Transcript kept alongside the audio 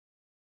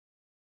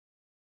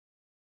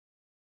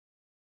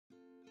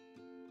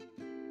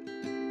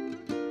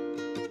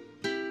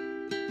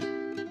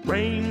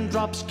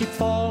Raindrops keep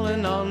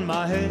falling on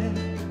my head,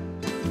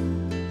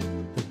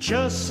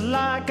 just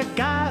like a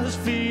guy whose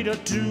feet are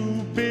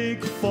too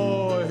big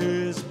for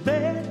his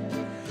bed.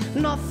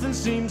 Nothing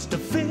seems to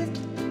fit.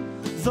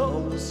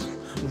 Those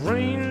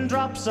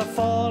raindrops are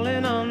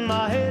falling on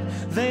my head,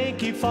 they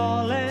keep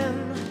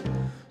falling.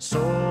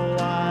 So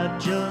I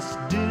just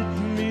did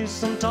me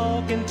some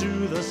talking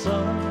to the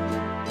sun,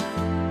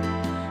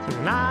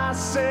 and I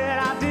said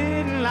I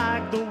didn't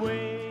like the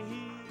way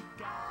he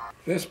got.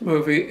 This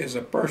movie is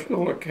a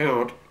personal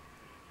account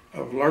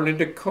of learning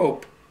to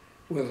cope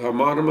with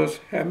homonymous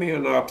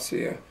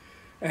hemianopsia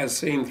as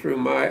seen through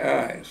my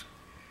eyes.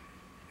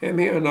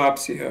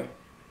 Hemianopsia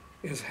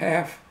is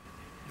half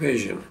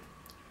vision.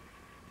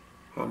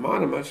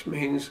 Homonymous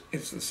means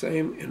it's the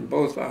same in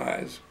both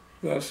eyes,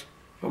 thus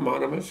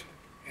homonymous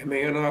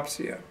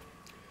hemianopsia.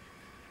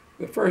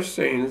 The first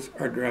scenes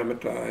are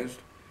dramatized,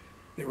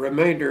 the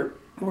remainder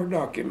more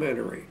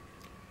documentary.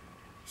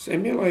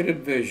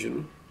 Simulated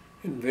vision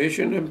and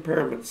vision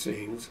impairment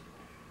scenes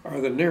are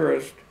the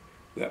nearest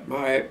that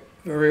my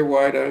very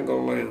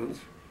wide-angle lens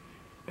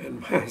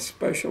and my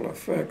special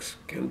effects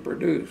can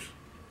produce.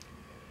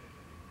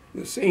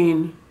 The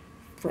scene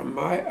from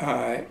my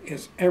eye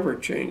is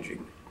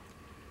ever-changing,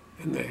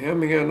 and the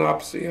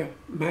hemianopsia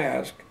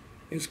mask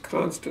is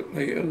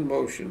constantly in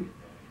motion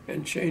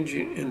and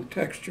changing in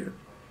texture,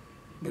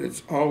 but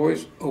it's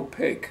always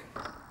opaque.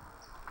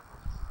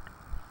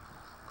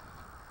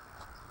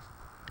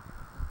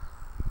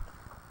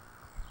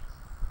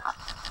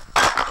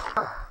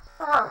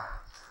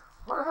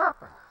 What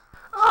happened?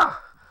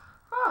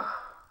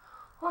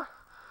 What?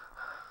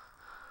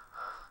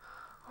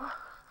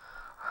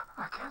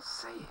 I can't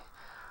see.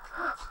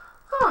 I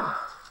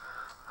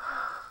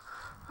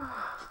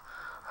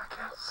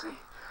can't see.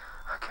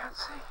 I can't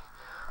see.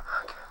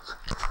 I can't see.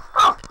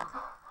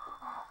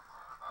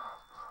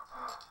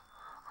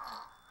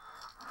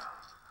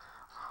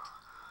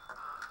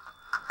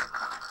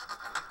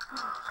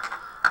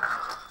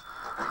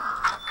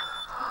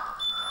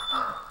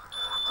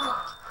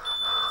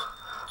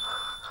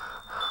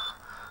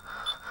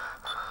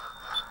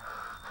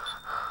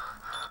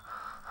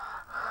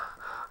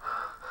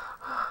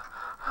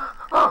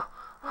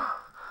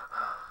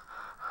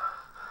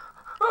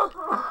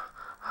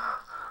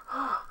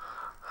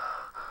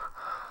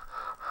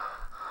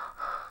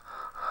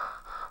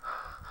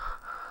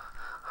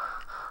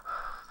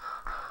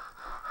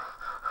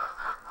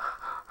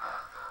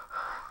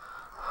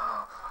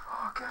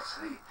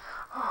 See.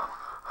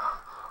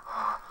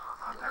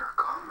 There,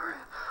 comrade.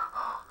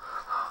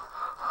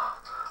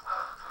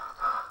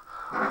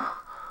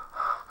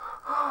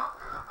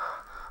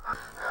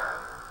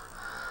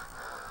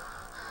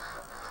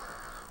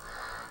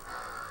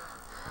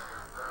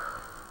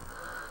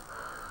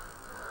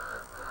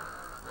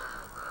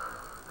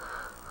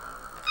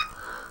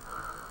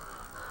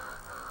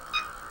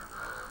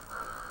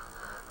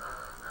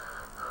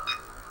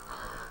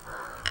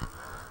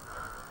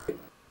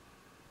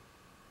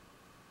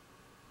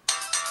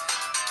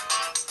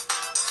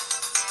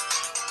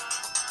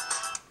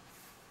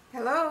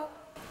 Hello?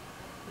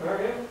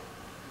 Marion,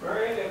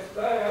 it's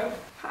Dad.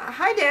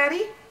 Hi,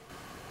 Daddy.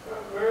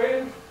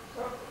 Marion,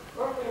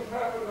 something's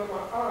happened to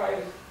my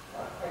eyes.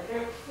 I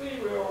can't see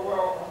real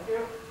well. I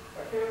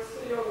can't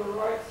see on the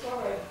right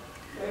side.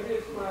 Maybe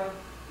it's my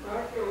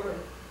macular.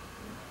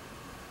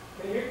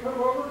 Can you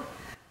come over?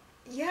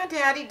 Yeah,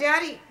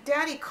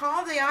 Daddy,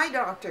 call the eye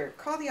doctor.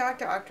 Call the eye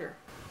doctor.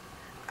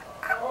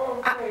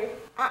 Okay.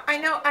 I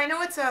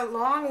know it's a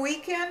long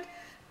weekend,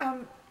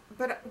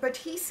 but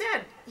he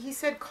said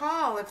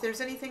call if there's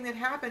anything that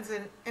happens,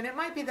 and it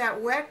might be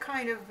that wet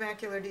kind of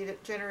macular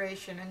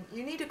degeneration, and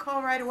you need to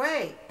call right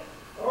away.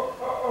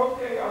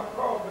 Okay, I'll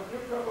call, but you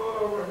come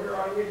on over here.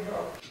 I need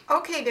help.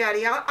 Okay,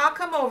 Daddy, I'll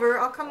come over.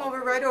 I'll come over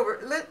right over.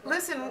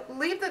 Listen,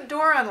 leave the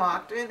door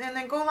unlocked, and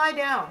then go lie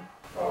down.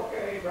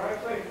 Okay,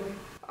 drive safely.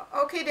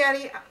 Okay,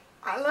 Daddy,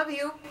 I love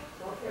you.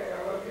 Okay,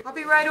 I love you. I'll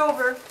be right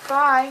over.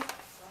 Bye.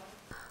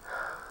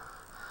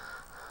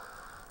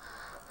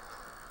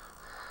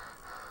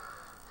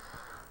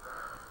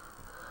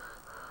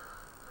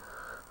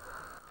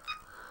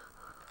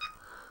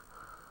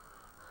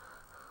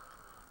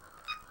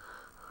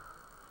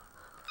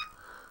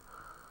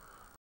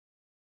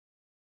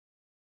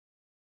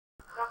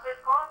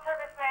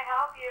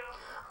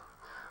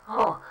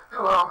 Oh,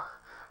 hello.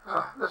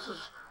 This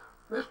is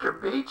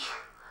Mr. Beach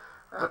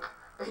at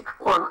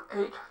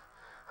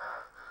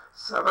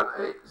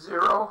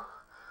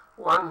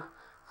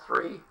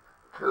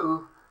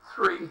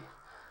 818-780-1323.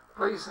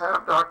 Please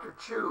have Dr.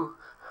 Chu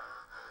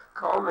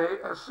call me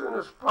as soon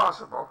as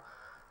possible.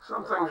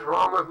 Something's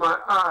wrong with my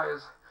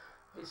eyes.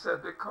 He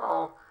said to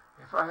call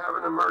if I have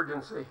an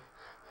emergency,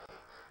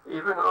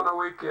 even on a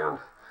weekend.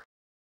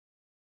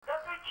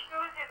 Dr. Chu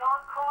is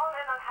on call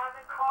and I'll have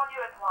him call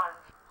you at once.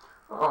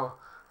 Oh,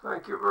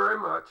 thank you very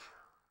much.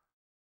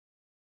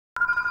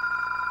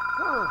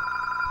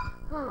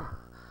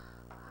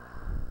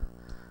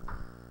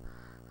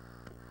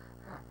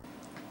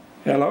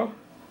 Hello?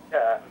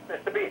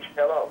 Mr. Beach,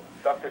 hello.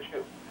 Dr.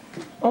 Chu.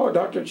 Oh,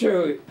 Dr.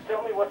 Chu.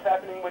 Tell me what's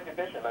happening with your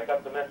vision. I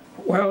got the message.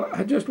 Well,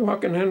 I just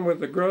walking in with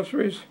the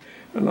groceries,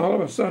 and all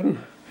of a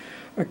sudden,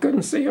 I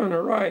couldn't see on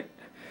the right.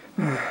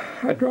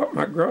 I dropped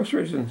my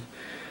groceries and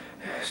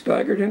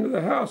staggered into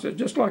the house. It's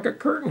just like a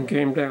curtain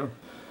came down.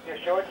 You're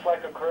sure it's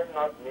like a curtain,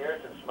 not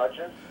mirrors and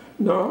smudges?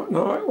 No,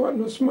 it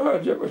wasn't a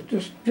smudge. It was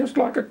just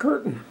like a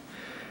curtain.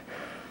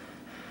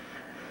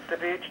 The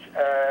beach,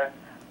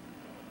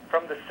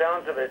 from the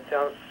sounds of it,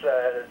 sounds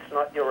it's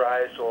not your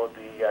eyes or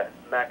the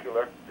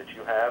macular that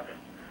you have.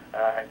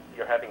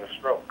 You're having a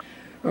stroke.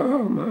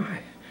 Oh my.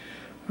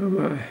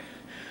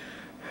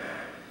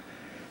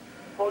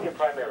 Call your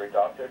primary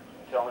doctor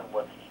and tell him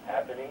what's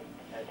happening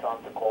and tell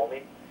him to call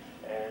me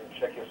and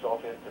check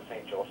yourself into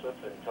St.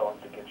 Joseph's and tell him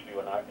to get you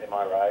an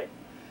MRI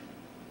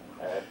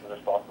as soon as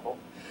possible.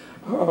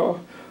 Oh,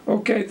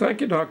 okay.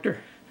 Thank you, doctor.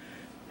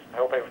 I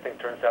hope everything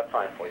turns out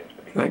fine for you,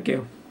 Mr. B. Thank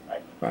you.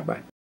 Bye.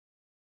 Bye-bye.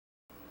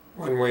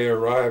 When we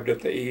arrived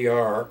at the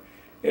ER,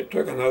 it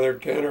took another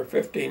 10 or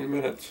 15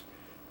 minutes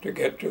to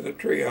get to the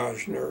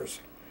triage nurse.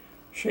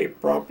 She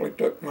promptly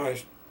took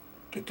my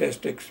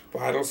statistics,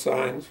 vital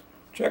signs,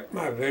 checked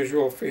my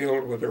visual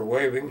field with her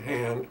waving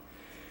hand,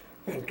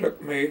 and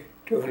took me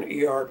to an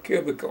ER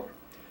cubicle.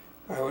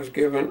 I was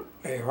given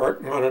a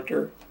heart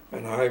monitor,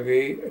 an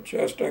IV, a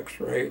chest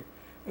x-ray,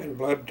 and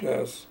blood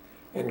tests,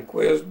 and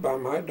quizzed by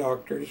my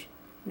doctors,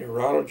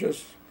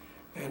 neurologists,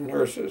 and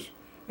nurses,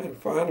 and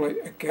finally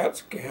a CAT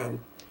scan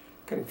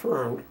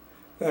confirmed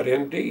that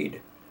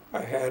indeed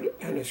I had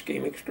an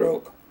ischemic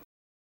stroke.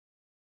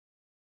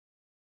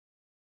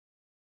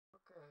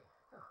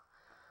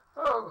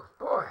 Oh,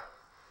 boy.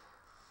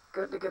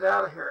 Good to get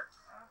out of here.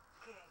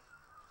 Okay.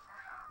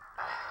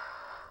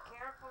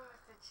 Careful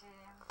with the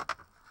chin.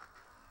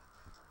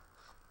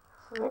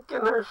 Thank you,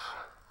 nurse.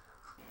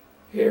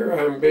 Here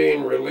I'm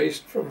being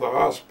released from the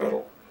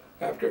hospital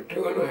after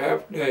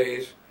 2.5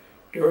 days,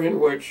 during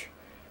which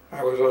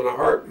I was on a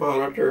heart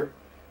monitor,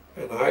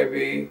 an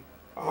IV,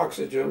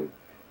 oxygen,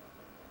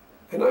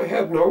 and I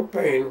had no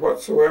pain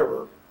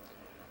whatsoever.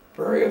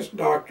 Various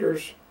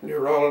doctors,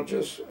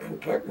 neurologists, and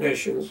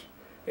technicians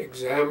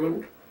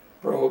examined,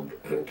 probed,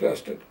 and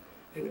tested,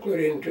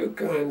 including 2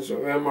 kinds of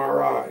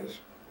MRIs.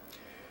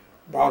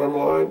 Bottom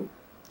line,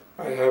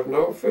 I have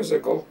no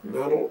physical,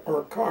 mental,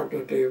 or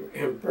cognitive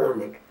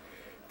impairment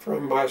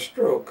from my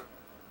stroke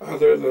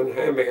other than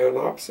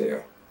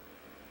hemianopsia.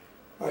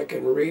 I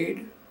can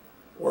read,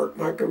 work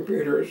my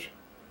computers,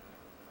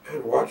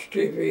 and watch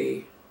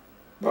TV,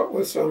 but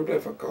with some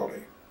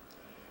difficulty.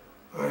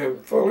 I am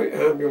fully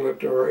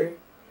ambulatory,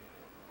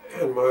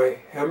 and my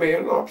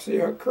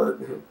hemianopsia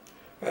curtain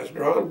has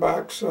drawn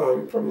back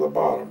some from the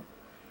bottom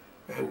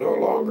and no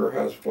longer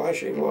has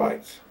flashing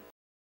lights.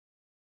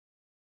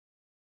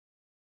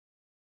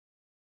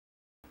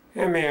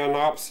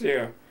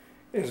 Hemianopsia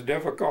is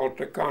difficult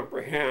to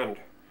comprehend.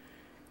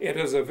 It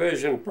is a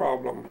vision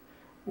problem,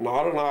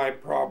 not an eye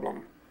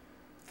problem.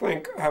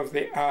 Think of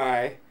the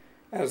eye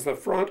as the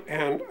front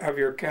end of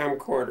your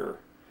camcorder,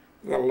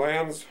 the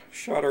lens,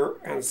 shutter,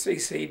 and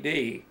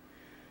CCD.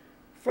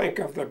 Think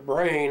of the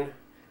brain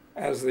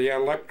as the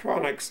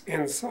electronics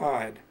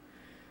inside,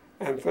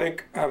 and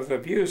think of the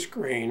view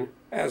screen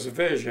as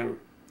vision.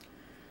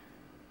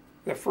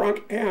 The front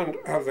end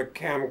of the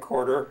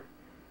camcorder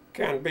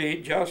can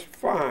be just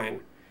fine,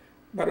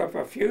 but if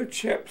a few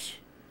chips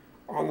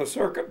on the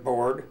circuit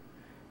board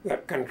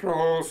that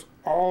controls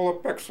all the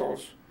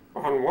pixels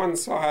on one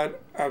side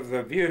of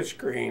the view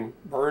screen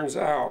burns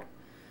out,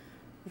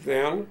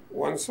 then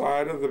one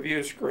side of the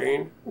view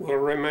screen will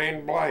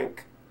remain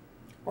blank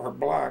or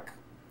black.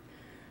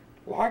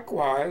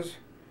 Likewise,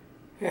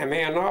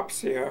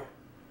 hemianopsia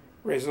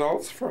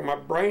results from a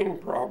brain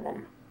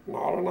problem,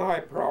 not an eye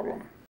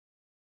problem.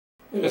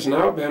 It has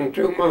now been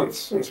 2 months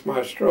since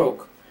my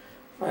stroke.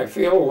 I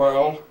feel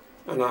well,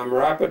 and I'm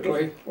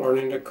rapidly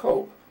learning to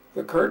cope.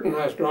 The curtain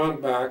has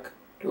drawn back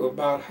to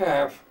about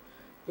half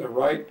the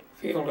right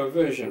field of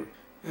vision,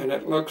 and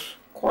it looks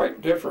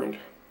quite different.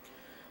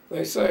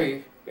 They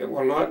say it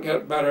will not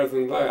get better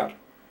than that,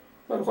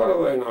 but what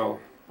do they know?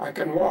 I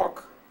can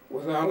walk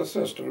without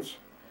assistance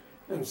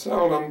and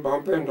seldom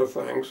bump into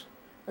things,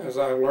 as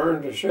I've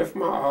learned to shift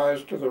my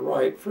eyes to the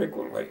right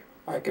frequently.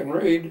 I can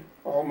read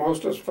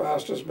almost as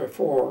fast as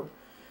before,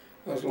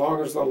 as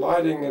long as the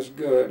lighting is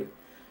good,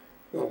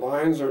 the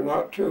lines are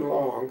not too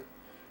long,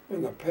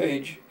 and the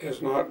page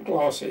is not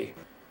glossy.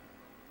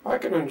 I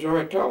can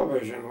enjoy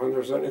television when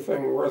there's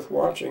anything worth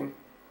watching,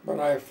 but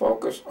I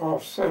focus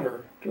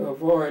off-center to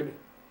avoid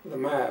the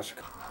mask.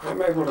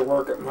 I'm able to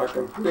work at my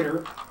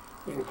computer,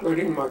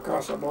 including my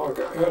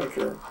Casablanca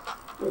editor,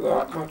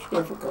 without much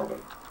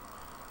difficulty.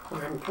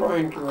 I am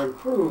trying to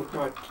improve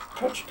my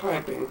touch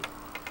typing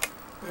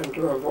and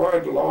to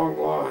avoid long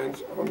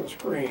lines on the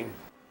screen.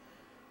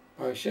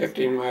 By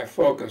shifting my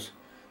focus,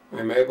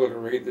 I'm able to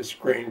read the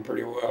screen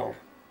pretty well.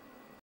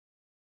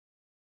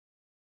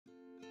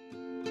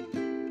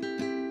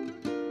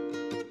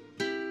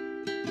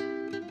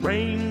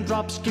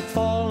 Raindrops keep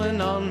falling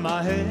on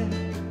my head.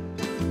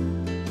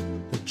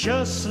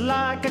 just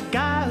like a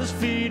guy whose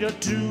feet are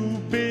too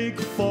big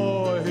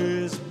for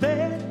his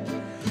bed.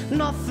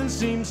 Nothing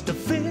seems to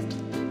fit.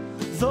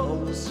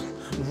 Those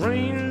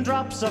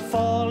raindrops are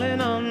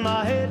falling on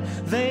my head,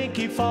 they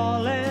keep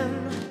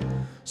falling.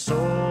 So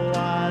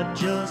I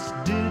just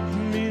did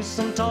me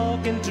some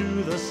talking to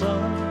the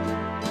sun,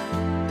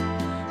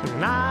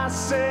 and I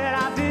said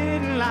I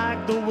didn't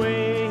like the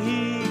way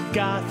he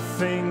got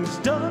things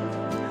done,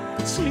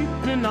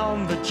 sleeping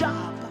on the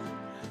job,